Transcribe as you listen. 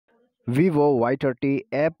Vivo Y30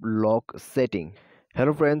 app lock setting.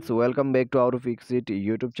 Hello friends, welcome back to How to Fix It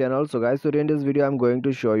YouTube channel. So guys, today in this video I'm going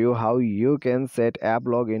to show you how you can set app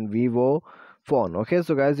lock in Vivo phone. Okay,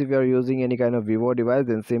 so guys, if you are using any kind of Vivo device,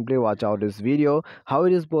 then simply watch out this video how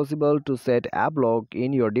it is possible to set app lock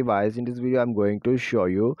in your device. In this video I'm going to show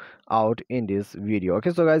you out in this video.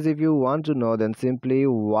 Okay, so guys, if you want to know, then simply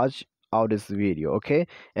watch out this video. Okay,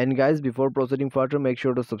 and guys, before proceeding further, make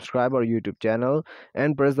sure to subscribe our YouTube channel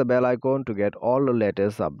and press the bell icon to get all the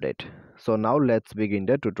latest update. So now let's begin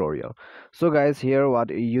the tutorial. So guys, here what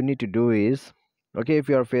you need to do is, okay, if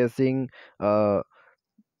you are facing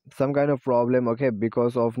some kind of problem, okay,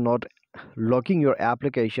 because of not locking your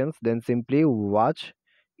applications, then simply watch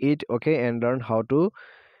it, okay, and learn how to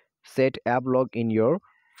set app lock in your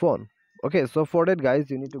phone. Okay, so for that guys,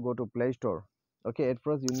 you need to go to Play Store. Okay, at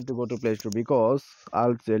first you need to go to Play Store, because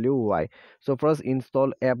I'll tell you why. So first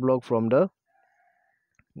install app lock from the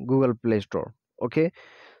Google Play Store. Okay,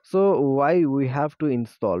 so why we have to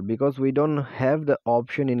install? Because we don't have the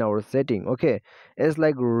option in our setting. Okay, it's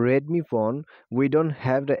like Redmi phone, we don't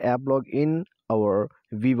have the app lock in our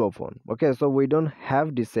Vivo phone. Okay, so we don't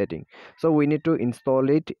have this setting, so we need to install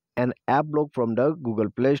it an app lock from the Google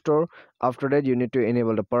Play Store. After that you need to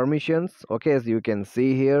enable the permissions. Okay, as you can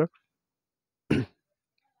see here.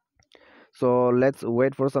 So let's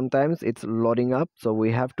wait for some times, it's loading up, so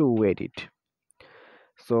we have to wait it.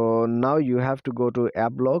 So now you have to go to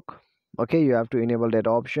app lock. Okay, you have to enable that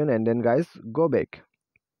option, and then guys, go back.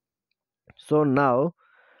 So now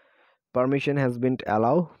permission has been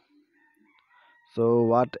allowed. So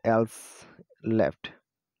what else left?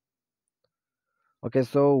 Okay,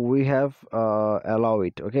 so we have allow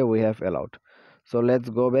it. Okay, we have allowed. So let's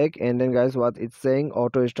go back, and then guys, what it's saying,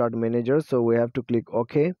 auto start manager, so we have to click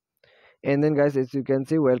OK. And then guys, as you can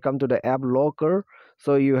see, welcome to the app locker.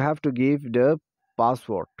 So you have to give the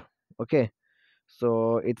password. Okay,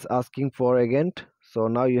 so it's asking for again, so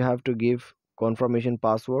now you have to give confirmation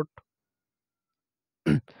password.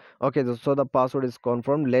 Okay, so the password is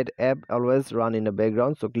confirmed. Let app always run in the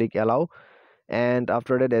background, so click allow. And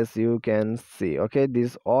after that, as you can see, okay,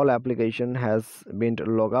 this all application has been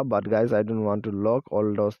logged up, but guys, I don't want to log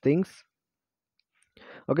all those things.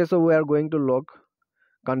 Okay, so we are going to log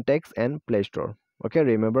contacts and Play Store. Okay,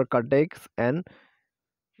 remember contacts and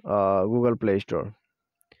Google Play Store,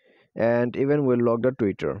 and even we'll log the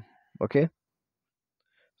Twitter. Okay,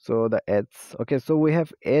 so the ads. Okay, so we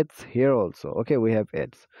have ads here also. Okay, we have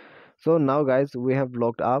ads. So now guys, we have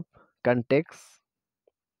locked up contacts.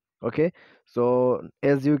 Okay, so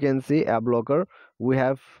as you can see, app locker, we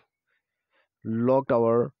have locked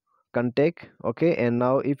our contact. Okay, and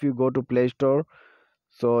now if you go to Play Store,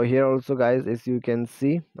 so here also guys, as you can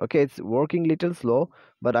see, okay, it's working little slow,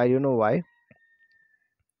 but I don't know why.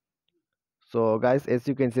 So guys, as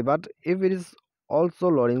you can see, but if it is also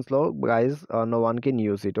loading slow, guys, no one can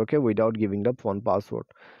use it, okay, without giving the phone password.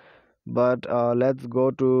 But let's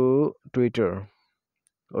go to Twitter.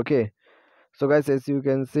 Okay, so guys, as you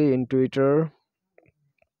can see in Twitter,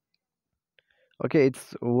 okay,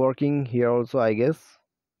 it's working here also, I guess.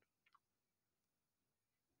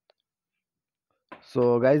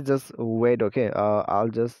 So guys, just wait. Okay, I'll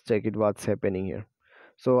just check it what's happening here.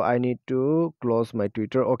 So I need to close my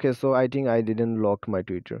Twitter. Okay, so I think I didn't lock my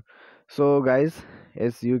Twitter. So guys,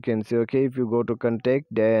 as you can see, okay, if you go to contact,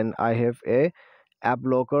 then I have a app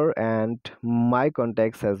locker and my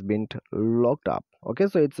contacts has been locked up. Okay,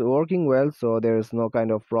 so it's working well, so there is no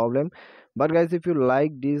kind of problem. But guys, if you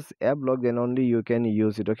like this app lock, then only you can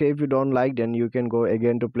use it. Okay, if you don't like, then you can go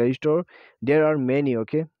again to Play Store. There are many.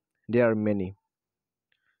 Okay, there are many.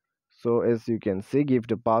 So as you can see, give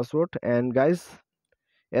the password, and guys,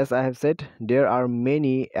 as I have said, there are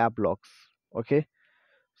many app locks. Okay,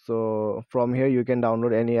 so from here you can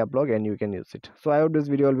download any app lock and you can use it. So I hope this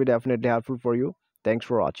video will be definitely helpful for you. Thanks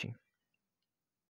for watching.